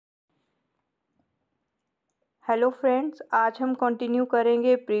Hello friends, आज हम continue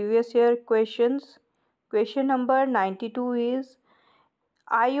करेंगे previous year questions. Question number 92 is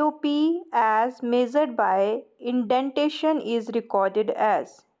IOP as measured by indentation is recorded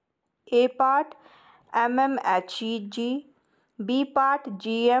as A part mmHg, B part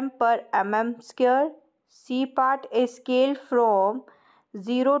gm per mm square, C part a scale from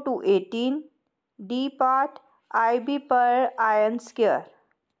 0 to 18, D part IB per ion square.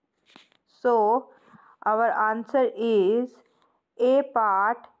 So our answer is A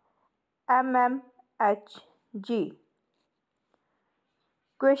part mmHg.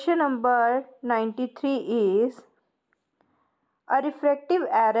 Question number 93 is a refractive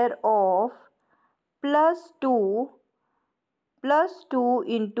error of +2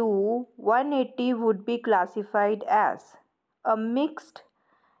 into 180 would be classified as a mixed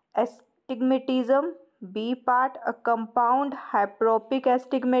astigmatism, B part a compound hyperopic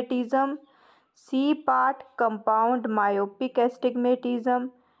astigmatism, C part compound myopic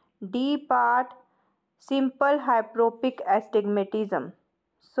astigmatism, D part simple hyperopic astigmatism.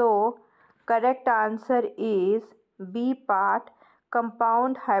 So correct answer is B part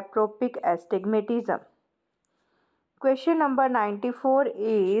compound hyperopic astigmatism. Question number 94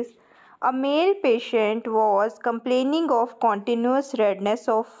 is a male patient was complaining of continuous redness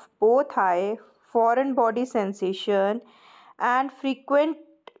of both eye, foreign body sensation and frequent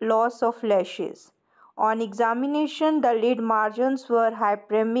loss of lashes. On examination, the lid margins were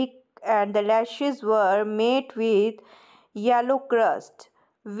hyperemic and the lashes were made with yellow crust,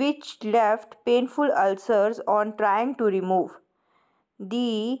 which left painful ulcers on trying to remove.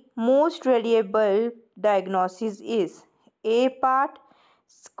 The most reliable diagnosis is A part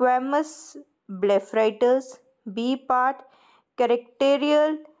squamous blepharitis, B part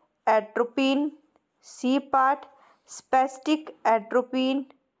characterial atropine, C part spastic atropine,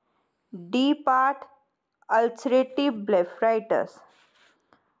 D part ulcerative blepharitis.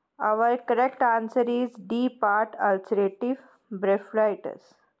 Our correct answer is D part ulcerative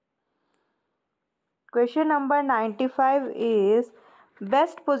blepharitis. Question number 95 is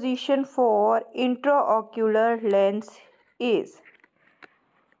best position for intraocular lens is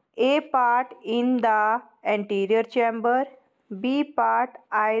A part in the anterior chamber, B part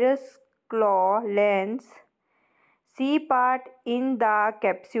iris claw lens, C part in the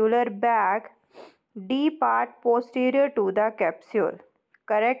capsular bag, D part posterior to the capsule.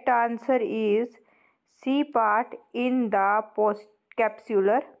 Correct answer is C part in the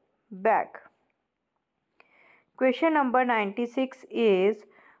capsular bag. Question number 96 is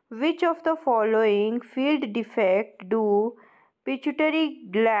which of the following field defect do pituitary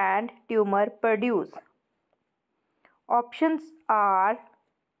gland tumor produce? Options are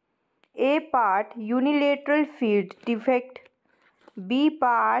A part unilateral field defect, B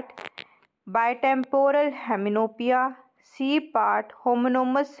part bitemporal heminopia, C part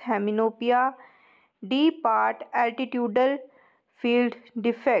homonymous heminopia, D part altitudinal field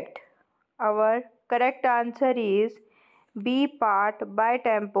defect. Our correct answer is B part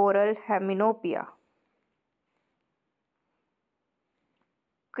bitemporal heminopia.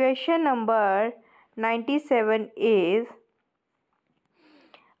 Question number 97 is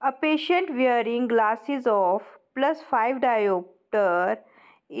a patient wearing glasses of +5 diopter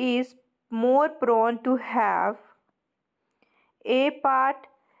is more prone to have A part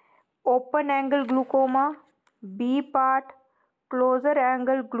open angle glaucoma, B part closer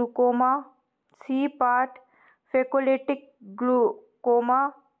angle glaucoma, C part phacolytic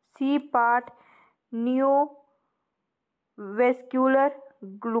glaucoma, C part neovascular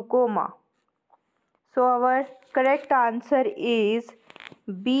glaucoma. So our correct answer is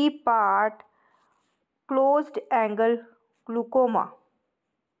B part closed angle glaucoma.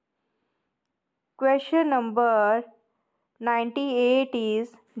 Question number 98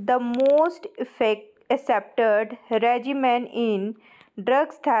 is the most accepted regimen in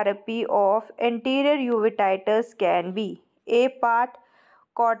drugs therapy of anterior uveitis can be A part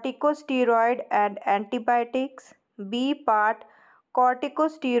corticosteroid and antibiotics, B part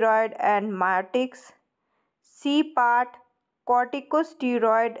corticosteroid and myotics, C part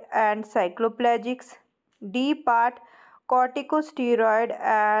corticosteroid and cycloplegics, D part corticosteroid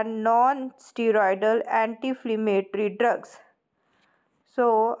and non-steroidal anti-inflammatory drugs.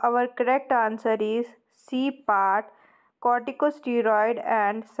 So our correct answer is C part corticosteroid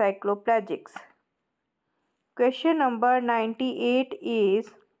and cycloplegics. Question number 98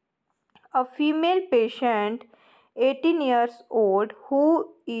 is a female patient 18 years old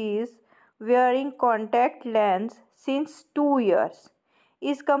who is wearing contact lens since 2 years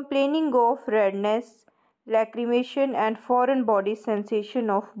is complaining of redness, lacrimation and foreign body sensation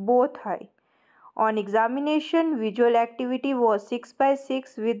of both eye. On examination, visual activity was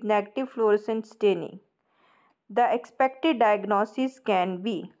 6/6 with negative fluorescent staining. The expected diagnosis can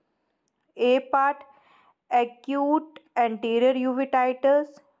be: A part, acute anterior uveitis;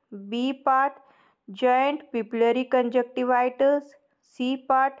 B part, giant pupillary conjunctivitis; C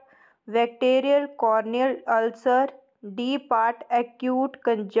part, bacterial corneal ulcer; D part, acute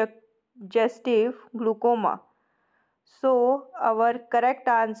congestive glaucoma. So our correct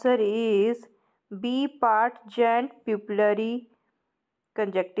answer is B part, giant pupillary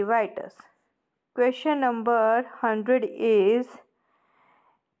conjunctivitis. Question number 100 is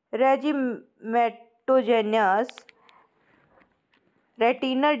regimetogenous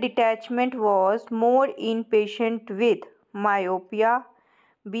retinal detachment was more in patient with myopia,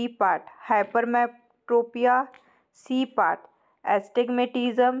 B part, hypermetropia; C part,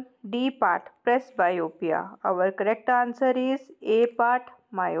 astigmatism; D part, presbyopia. Our correct answer is A part,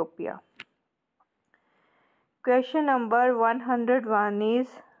 myopia. Question number 101 is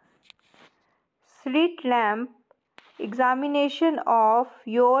slit lamp examination of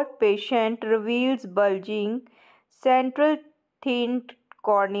your patient reveals bulging central thinned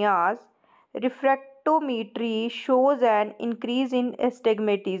corneas. Refractometry shows an increase in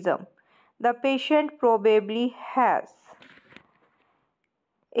astigmatism. The patient probably has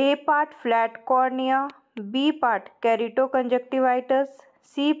A part, flat cornea; B part, keratoconjunctivitis;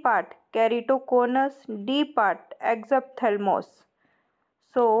 C part, keratoconus; D part, exophthalmos.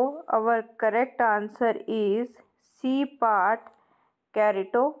 So our correct answer is C part,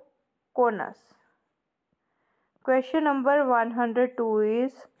 keratoconus. Question number 102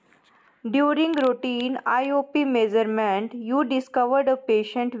 is during routine IOP measurement, you discovered a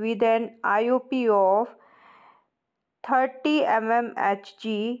patient with an IOP of 30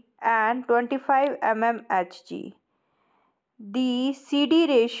 mmHg and 25 mmHg. The CD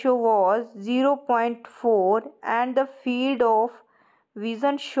ratio was 0.4 and the field of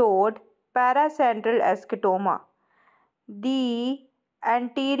vision showed paracentral escatoma. The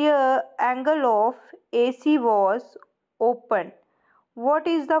anterior angle of AC was open. What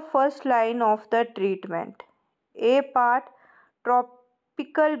is the first line of the treatment? A part,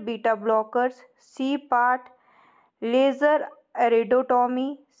 topical beta blockers; C part, laser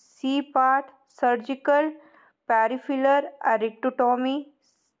iridotomy; C part, surgical peripheral iridotomy;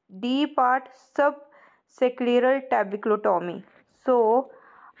 D part, subscleral trabeculotomy. So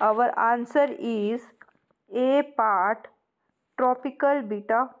our answer is A part, topical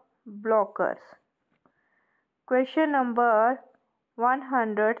beta blockers. Question number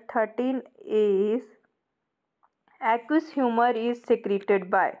 113 is aqueous humor is secreted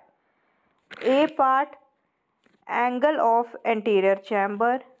by A part, angle of anterior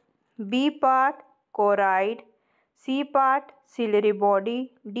chamber; B part, choroid; C part, ciliary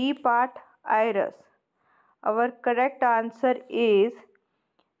body; D part, iris. Our correct answer is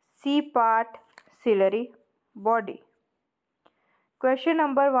C part, ciliary body. Question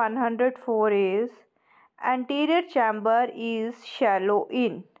number 104 is anterior chamber is shallow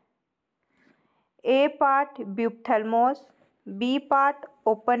in A part, buphthalmos; B part,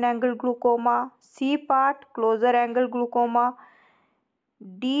 open angle glaucoma; C part, closer angle glaucoma;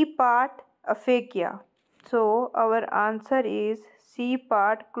 D part, aphakia. So our answer is C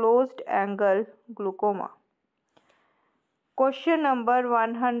part, closed angle glaucoma. Question number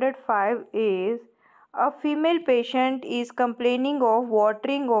 105 is a female patient is complaining of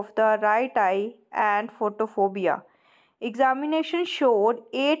watering of the right eye and photophobia. Examination showed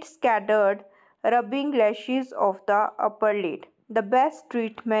 8 scattered rubbing lashes of the upper lid. The best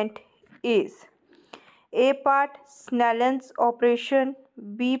treatment is A part, Snellen's operation;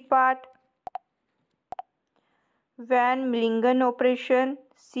 B part, Van Millingen operation;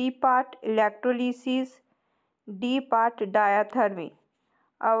 C part, electrolysis; D part, diathermy.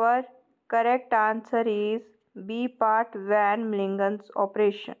 Our correct answer is B part, Van Millingen's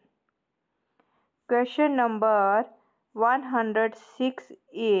operation. Question number 106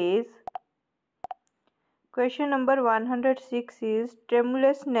 is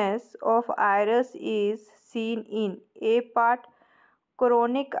tremulousness of iris is seen in A part,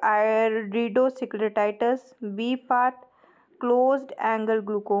 chronic iridocystititis; B part, closed angle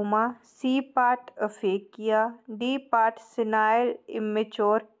glaucoma; C part, aphakia; D part, senile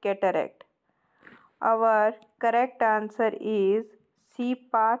immature cataract. Our correct answer is C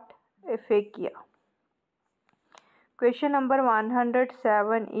part, aphakia. Question number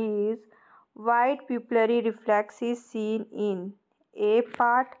 107 is white pupillary reflex is seen in A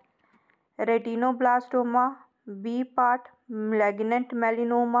part, retinoblastoma; B part, malignant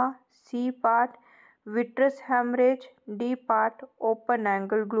melanoma; C part, vitreous hemorrhage; D part, open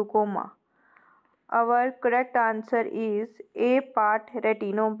angle glaucoma. Our correct answer is A part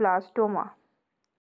retinoblastoma.